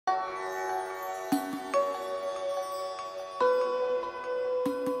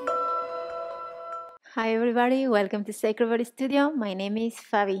Hi everybody, welcome to Sacred Body Studio. My name is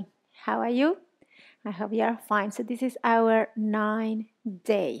Fabi. How are you? I hope you are fine. So this is our 9th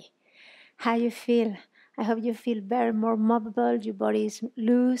day. How you feel? I hope you feel better, more movable, your body is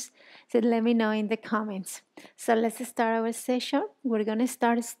loose. So let me know in the comments. So let's start our session. We're gonna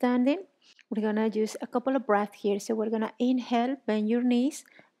start standing. We're gonna use a couple of breaths here. So we're gonna inhale, bend your knees,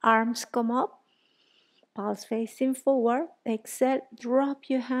 arms come up. Palms facing forward. Exhale, drop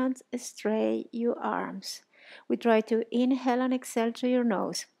your hands, straight your arms. We try to inhale and exhale through your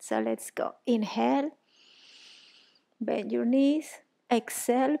nose. So let's go. Inhale, bend your knees.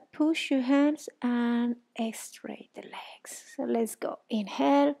 Exhale, push your hands and straight the legs. So let's go.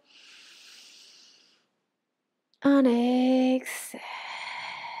 Inhale and exhale.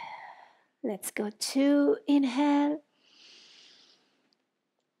 Let's go. 2. Inhale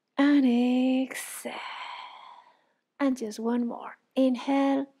and exhale. And just one more.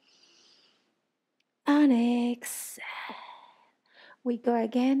 Inhale and exhale. We go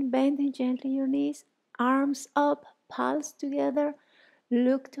again, bending gently your knees, arms up, palms together,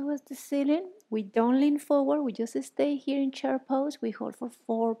 look towards the ceiling. We don't lean forward, we just stay here in chair pose. We hold for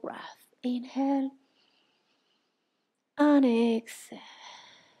 4 breaths. Inhale and exhale.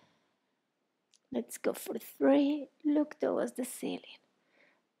 Let's go for 3. Look towards the ceiling.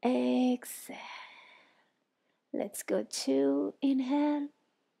 Exhale. Let's go 2. Inhale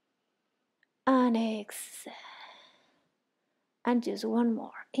and exhale. And just one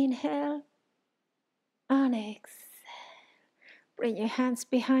more. Inhale and exhale. Bring your hands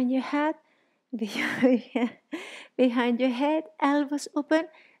behind your head, behind your head, elbows open.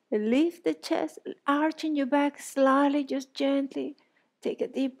 Lift the chest, arching your back slightly, just gently. Take a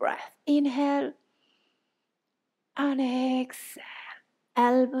deep breath. Inhale and exhale.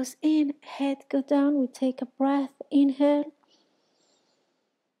 Elbows in, head go down. We take a breath. Inhale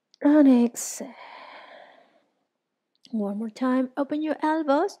and exhale. One more time. Open your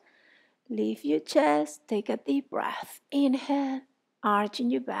elbows. Lift your chest. Take a deep breath. Inhale, arching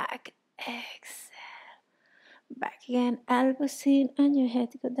your back. Exhale. Back again, elbows in and your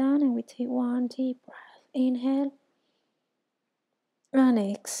head go down, and we take 1 deep breath. Inhale and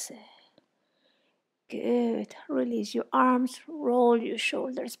exhale. Good. Release your arms, roll your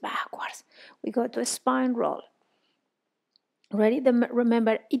shoulders backwards. We go to a spine roll. Ready?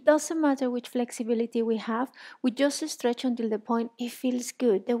 Remember, it doesn't matter which flexibility we have. We just stretch until the point it feels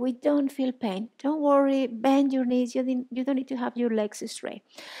good, that we don't feel pain. Don't worry, bend your knees. You don't need to have your legs straight.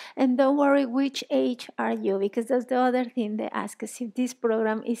 And don't worry which age are you, because that's the other thing they ask us, if this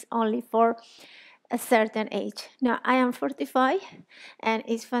program is only for a certain age. Now, I am 45 and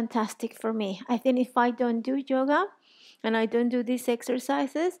it's fantastic for me. I think if I don't do yoga and I don't do these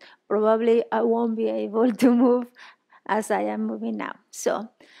exercises, probably I won't be able to move as I am moving now. So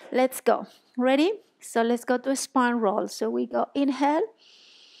let's go. Ready? So let's go to a spine roll. So we go inhale,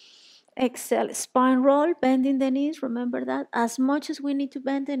 exhale, spine roll, bending the knees. Remember that as much as we need to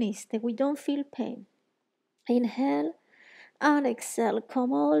bend the knees, that we don't feel pain. Inhale and exhale.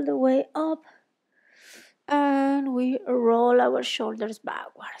 Come all the way up. And we roll our shoulders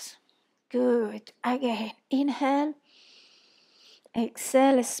backwards. Good. Again. Inhale.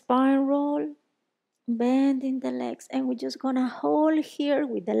 Exhale, spine roll. Bending the legs. And we're just going to hold here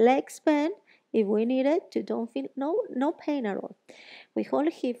with the legs bent. If we need it, to don't feel no pain at all. We hold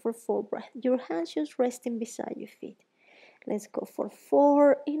here for 4 breaths. Your hands just resting beside your feet. Let's go for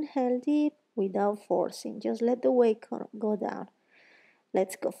 4. Inhale deep without forcing. Just let the weight go down.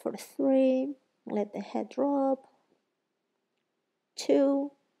 Let's go for 3. Let the head drop.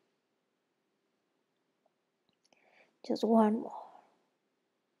 2. Just one more.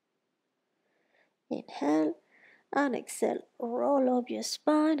 Inhale and exhale. Roll up your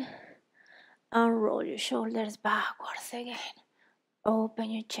spine and roll your shoulders backwards again. Open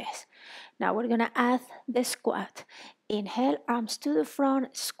your chest. Now we're going to add the squat. Inhale, arms to the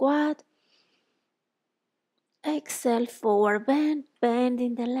front, squat. Exhale, forward bend,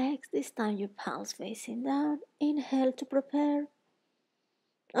 bending the legs. This time your palms facing down. Inhale to prepare.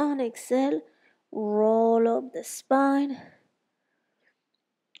 And exhale, roll up the spine.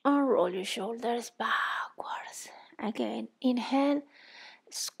 And roll your shoulders backwards. Again, inhale,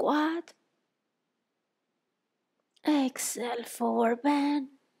 squat. Exhale, forward bend.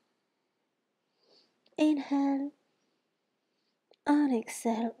 Inhale. And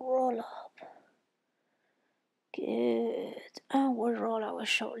exhale, roll up. Good. And we'll roll our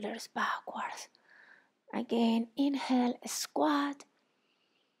shoulders backwards. Again, inhale, squat.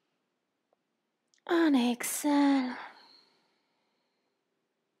 And exhale.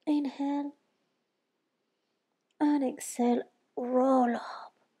 Inhale. And exhale, roll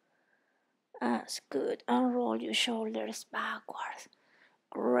up. That's good. And roll your shoulders backwards.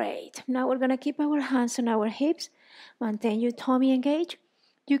 Great. Now we're going to keep our hands on our hips. Maintain your tummy engaged.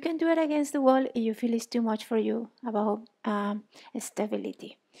 You can do it against the wall if you feel it's too much for you about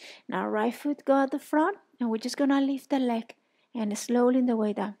stability. Now right foot go at the front and we're just going to lift the leg and slowly in the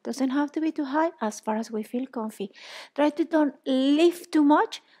way down. Doesn't have to be too high as far as we feel comfy. Try to don't lift too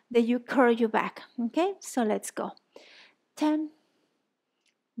much that you curl your back. Okay, so let's go. 10,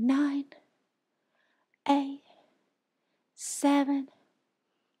 9, 8, 7,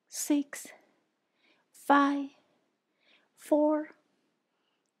 6, 5, 4,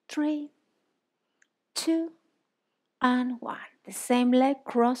 3, 2, and 1. The same leg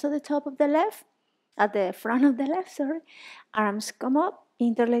cross at the top of the left, at the front of the left, sorry. Arms come up,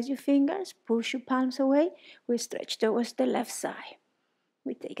 interlace your fingers, push your palms away. We stretch towards the left side.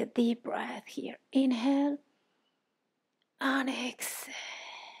 We take a deep breath here. Inhale and exhale.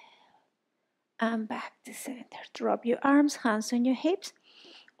 And back to center. Drop your arms, hands on your hips.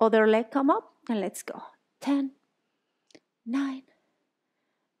 Other leg come up and let's go. 10, 9,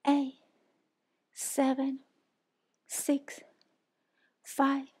 8, 7, 6,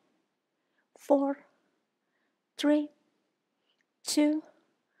 5, 4, 3, 2,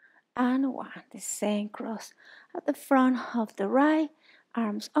 and 1. The same cross at the front of the right.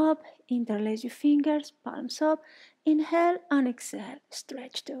 Arms up, interlace your fingers, palms up. Inhale and exhale.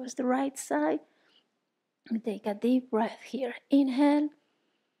 Stretch towards the right side. Take a deep breath here. Inhale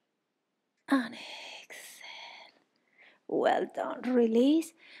and exhale. Well done.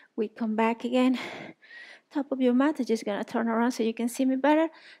 Release. We come back again. Top of your mat. I'm just going to turn around so you can see me better.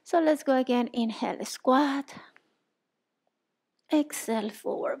 So let's go again. Inhale, squat. Exhale,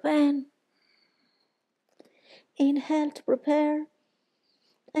 forward bend. Inhale to prepare.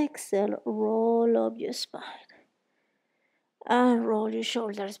 Exhale, roll up your spine. And roll your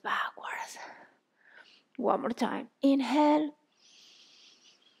shoulders backwards. One more time. Inhale.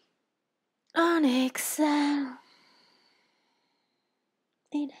 And exhale.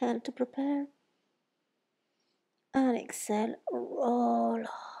 Inhale to prepare. And exhale, roll.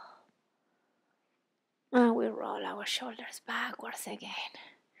 And we roll our shoulders backwards again.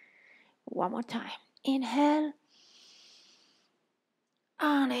 One more time. Inhale.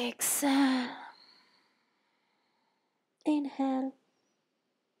 And exhale. Inhale.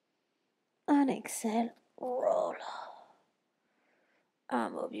 And exhale, roll.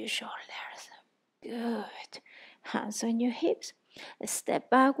 And move your shoulders. Good. Hands on your hips. Step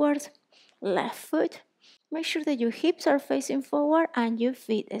backwards. Left foot. Make sure that your hips are facing forward and your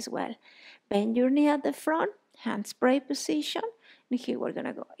feet as well. Bend your knee at the front. Hand spray position. And here we're going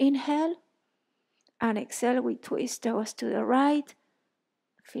to go. Inhale. And exhale. We twist toes to the right.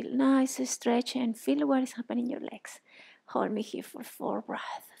 Feel nice, stretch, and feel what is happening in your legs. Hold me here for 4 breaths.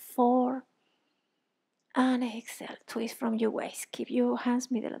 4. And exhale. Twist from your waist. Keep your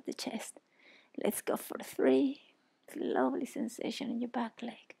hands middle of the chest. Let's go for 3. Lovely sensation in your back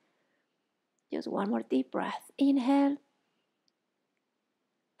leg. Just one more deep breath. Inhale.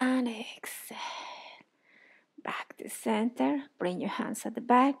 And exhale. Back to center. Bring your hands at the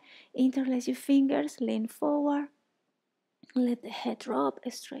back. Interlace your fingers. Lean forward. Let the head drop.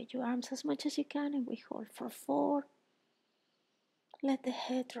 Straight your arms as much as you can. And we hold for 4. Let the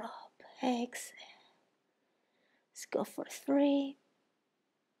head drop. Exhale. Let's go for 3.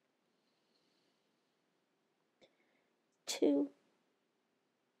 2.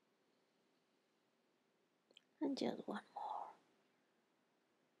 And just one more.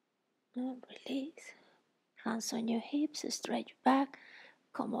 And release. Hands on your hips. Straight your back.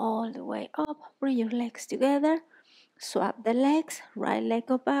 Come all the way up. Bring your legs together. Swap the legs. Right leg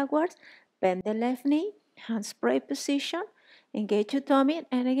go backwards. Bend the left knee. Hand spray position. Engage your tummy.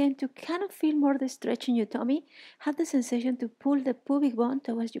 And again, to kind of feel more the stretch in your tummy, have the sensation to pull the pubic bone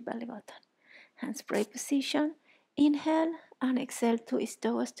towards your belly button. Hand spray position. Inhale and exhale. Twist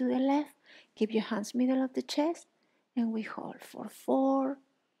toes to the left. Keep your hands middle of the chest. And we hold for 4.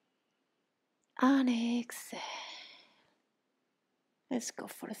 And exhale. Let's go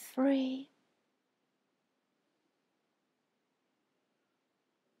for 3.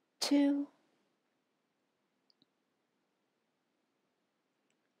 2.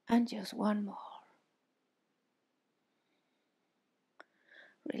 And just one more.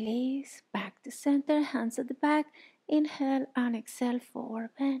 Release, back to center, hands at the back. Inhale and exhale, forward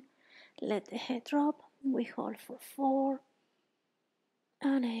bend. Let the head drop. We hold for 4.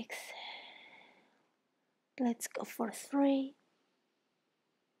 And exhale. Let's go for 3.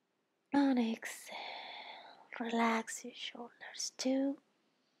 And exhale. Relax your shoulders 2.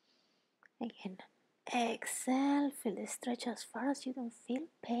 Again, exhale. Feel the stretch as far as you don't feel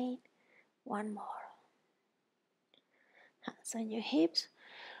pain. One more. Hands on your hips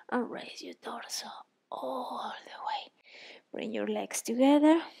and raise your torso all the way. Bring your legs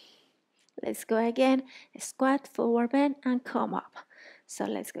together. Let's go again. Squat, forward bend, and come up. So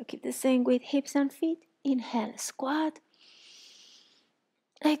let's go. Keep the same with hips and feet. Inhale, squat.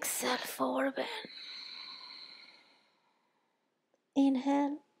 Exhale, forward bend.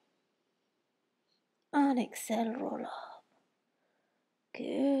 Inhale. And exhale, roll up.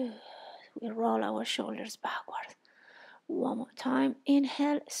 Good. We roll our shoulders backwards. One more time.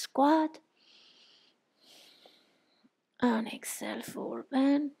 Inhale, squat. And exhale, forward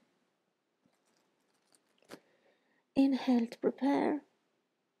bend. Inhale to prepare.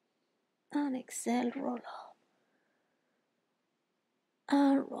 And exhale, roll up.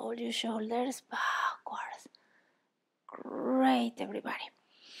 And roll your shoulders backwards. Great, everybody.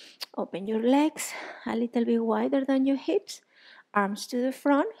 Open your legs a little bit wider than your hips. Arms to the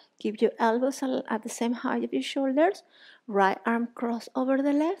front. Keep your elbows at the same height of your shoulders. Right arm cross over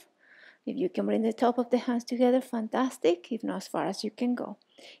the left. If you can bring the top of the hands together, fantastic. If not, as far as you can go.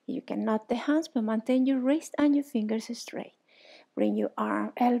 You can knot the hands, but maintain your wrist and your fingers straight. Bring your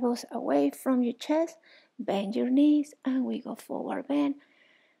elbows away from your chest. Bend your knees, and we go forward bend.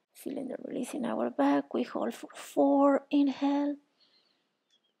 Feeling the release in our back. We hold for 4. Inhale.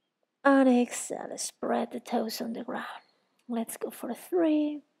 And exhale. Spread the toes on the ground. Let's go for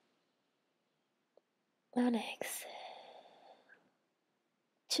 3. And exhale.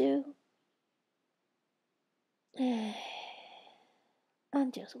 2.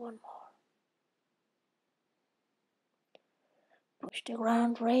 And just one more. Push the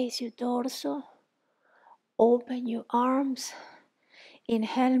ground, raise your torso. Open your arms.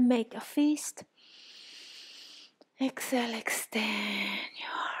 Inhale, make a fist. Exhale, extend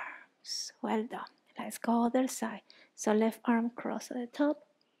your arms. Well done. Let's go other side. So left arm cross at the top.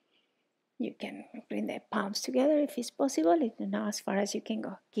 You can bring the palms together if it's possible. If not, as far as you can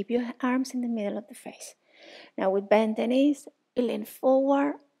go. Keep your arms in the middle of the face. Now we bend the knees, lean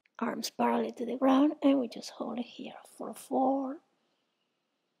forward, arms parallel to the ground, and we just hold it here for 4.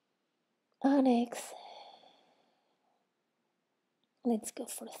 And exhale. Let's go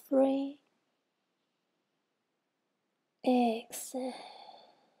for 3. Exhale.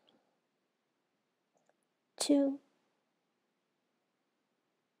 2.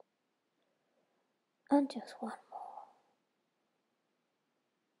 And just one more.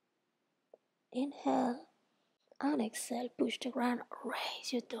 Inhale. And exhale. Push the ground.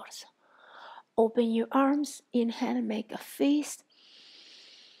 Raise your torso. Open your arms. Inhale. Make a fist.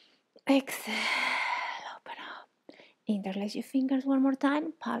 Exhale. Open up. Interlace your fingers one more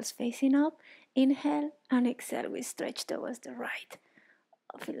time. Palms facing up. Inhale. And exhale. We stretch towards the right.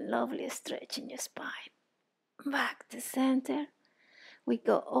 Feel lovely stretch in your spine. Back to center. We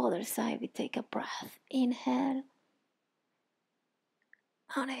go other side. We take a breath. Inhale.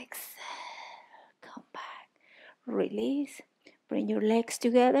 And exhale. Come back. Release. Bring your legs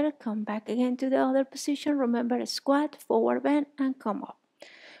together. Come back again to the other position. Remember, squat, forward bend, and come up.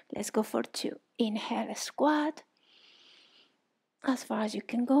 Let's go for 2. Inhale, squat. As far as you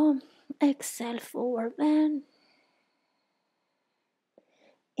can go. Exhale, forward bend.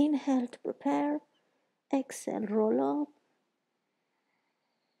 Inhale to prepare. Exhale, roll up.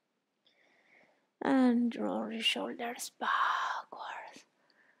 And roll your shoulders backwards.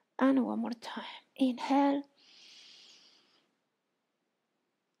 And one more time. Inhale.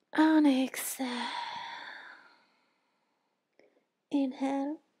 And exhale.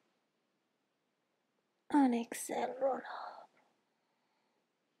 Inhale. And exhale, roll up.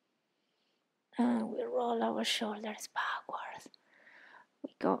 And we roll our shoulders backwards.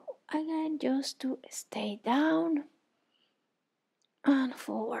 We go again just to stay down and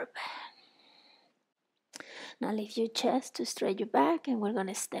forward bend. Now lift your chest to straight your back, and we're going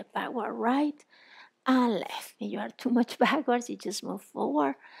to step backward right and left. If you are too much backwards, you just move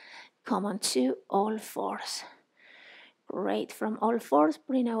forward. Come on to all fours. Great. From all fours,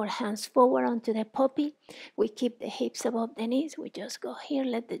 bring our hands forward onto the puppy. We keep the hips above the knees. We just go here,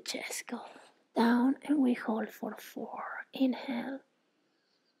 let the chest go down, and we hold for 4. Inhale.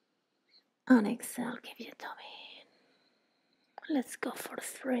 And exhale, keep your tummy in. Let's go for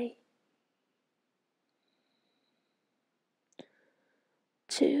 3.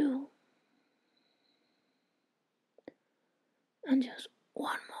 2. And just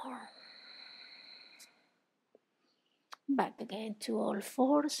one more. Back again to all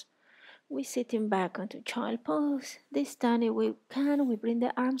fours. We're sitting back onto child pose. This time if we can, we bring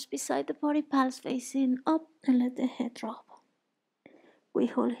the arms beside the body, palms facing up, and let the head drop. We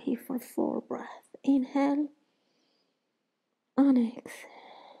hold here for 4 breaths. Inhale. And exhale.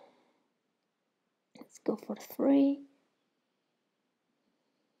 go for 3,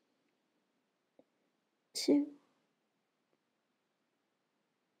 2,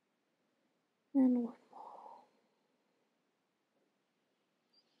 and 1 more.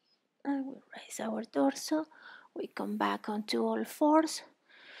 And we raise our torso. We come back onto all fours.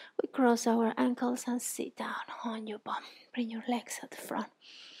 We cross our ankles and sit down on your bum. Bring your legs at the front.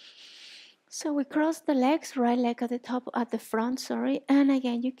 So we cross the legs, right leg at the top, at the front, sorry. And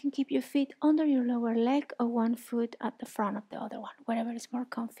again, you can keep your feet under your lower leg or one foot at the front of the other one, wherever is more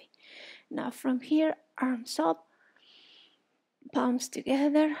comfy. Now from here, arms up, palms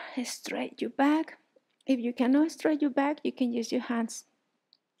together, straight your back. If you cannot straight your back, you can use your hands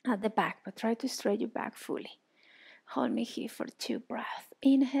at the back, but try to straight your back fully. Hold me here for 2 breaths.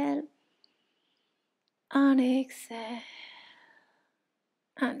 Inhale and exhale.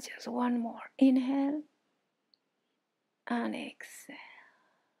 And just one more. Inhale and exhale.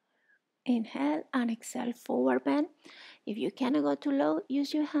 Inhale and exhale, forward bend. If you cannot go too low,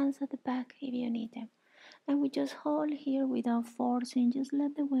 use your hands at the back if you need them. And we just hold here without forcing, just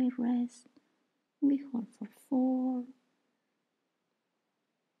let the weight rest. We hold for 4,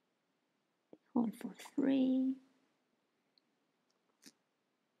 hold for 3,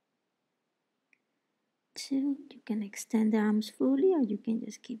 2. You can extend the arms fully or you can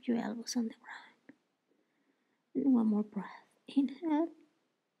just keep your elbows on the ground. And one more breath. Inhale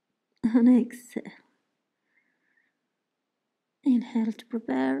and exhale. Inhale to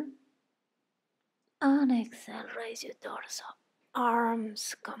prepare. And exhale, raise your torso.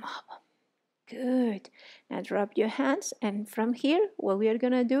 Arms come up. Good. Now drop your hands, and from here, what we are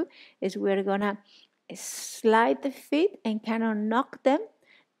gonna do is we're gonna slide the feet and kind of knock them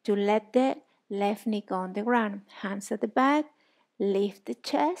to let the left knee go on the ground. Hands at the back, lift the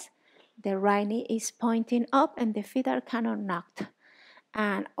chest. The right knee is pointing up and the feet are kind of knocked.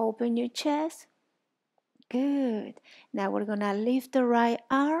 And open your chest. Good. Now we're gonna lift the right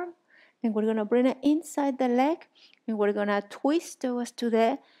arm and we're gonna bring it inside the leg and we're gonna twist towards to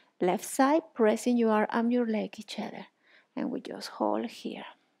the left side, pressing your arm and your leg each other. And we just hold here.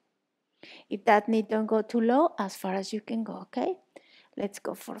 If that knee don't go too low, as far as you can go, okay? Let's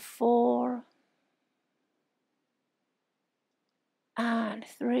go for 4 and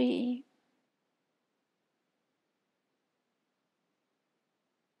 3,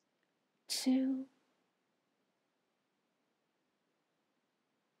 2,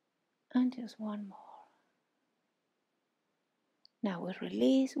 and just one more. Now we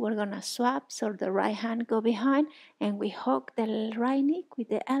release, we're gonna swap, so the right hand go behind and we hook the right knee with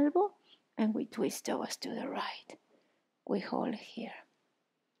the elbow and we twist towards to the right. We hold here.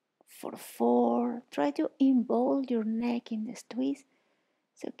 For 4, try to involve your neck in this twist,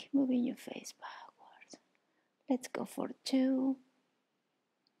 so keep moving your face backwards. Let's go for 2,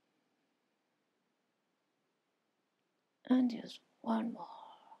 and just one more.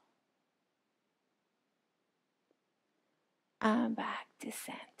 And back to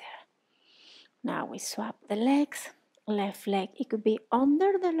center. Now we swap the legs. Left leg, it could be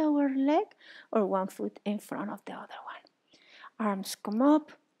under the lower leg or one foot in front of the other one. Arms come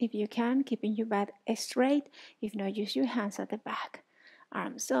up if you can, keeping your back straight. If not, use your hands at the back.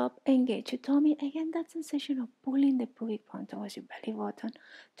 Arms up, engage your tummy. Again, that sensation of pulling the pubic bone towards your belly button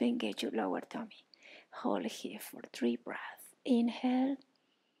to engage your lower tummy. Hold here for 3 breaths. Inhale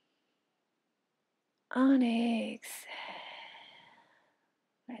and exhale.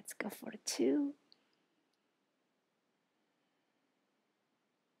 Let's go for 2.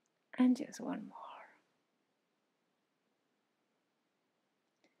 And just one more.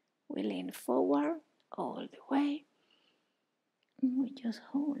 We lean forward all the way. And we just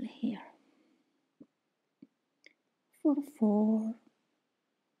hold here for 4,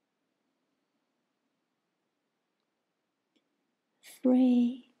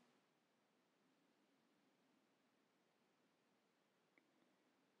 3,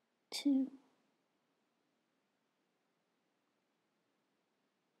 2,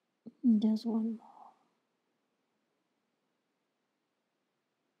 and just one more.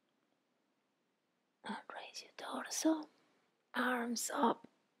 And raise your torso, arms up.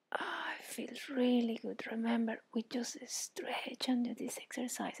 It feels really good. Remember, we just stretch under these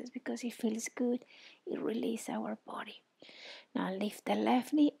exercises because it feels good. It releases our body. Now lift the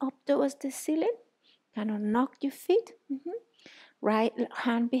left knee up towards the ceiling. Kind of knock your feet. Right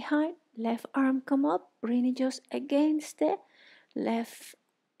hand behind, left arm come up. Bring it just against the left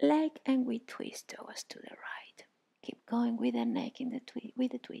leg and we twist towards to the right. Keep going with the neck in the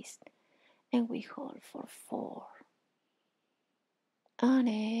with the twist. And we hold for 4. And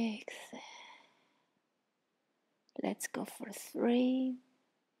exhale. Let's go for 3,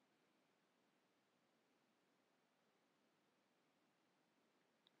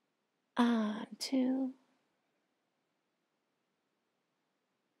 and two,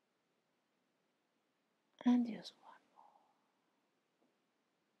 and just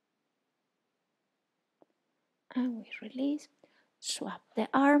one. And we release. Swap the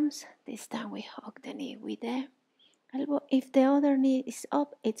arms. This time we hug the knee with the elbow. If the other knee is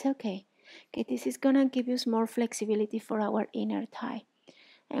up, it's okay. Okay, this is gonna give us more flexibility for our inner thigh.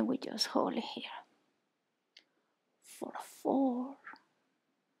 And we just hold it here for 4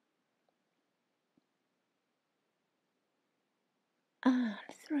 and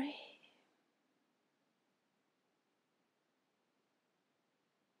 3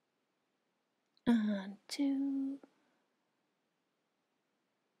 and 2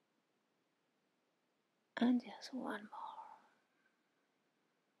 and just one more.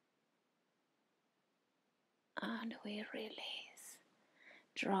 And we release.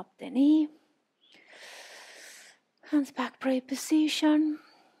 Drop the knee. Hands back, prayer position.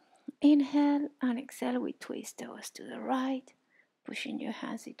 Inhale and exhale. We twist toes to the right, pushing your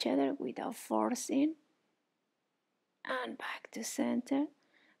hands each other without forcing. And back to center.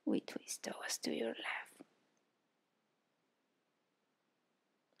 We twist toes to your left.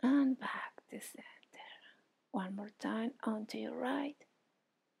 And back to center. One more time onto your right.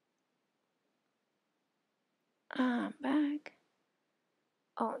 And back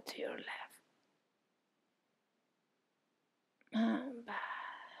onto your left. And back.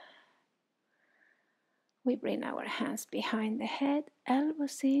 We bring our hands behind the head,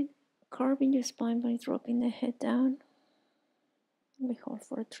 elbows in, curving your spine by dropping the head down. We hold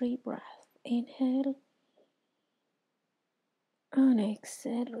for 3 breaths. Inhale and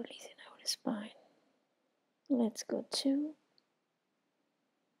exhale, releasing our spine. Let's go 2.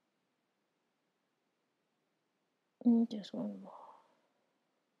 And just one more.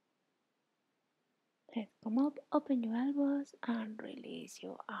 Let's come up, open your elbows and release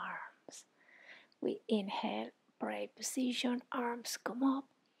your arms. We inhale, prayer position, arms come up.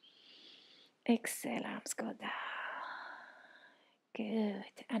 Exhale, arms go down. Good.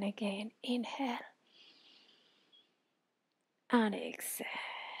 And again, inhale and exhale.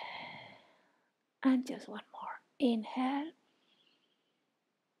 And just one more. Inhale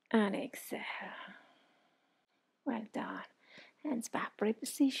and exhale. Well done. Hands back, prayer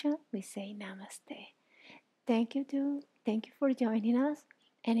position. We say namaste. Thank you for joining us.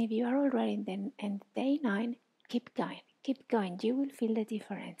 And if you are already in day 9, keep going. You will feel the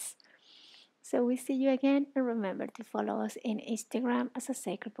difference. So we see you again, and remember to follow us in Instagram as a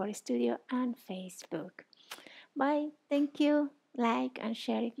Sacred Body Studio and Facebook. Bye. Thank you. Like and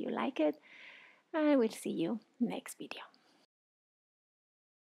share if you like it. And we'll see you next video.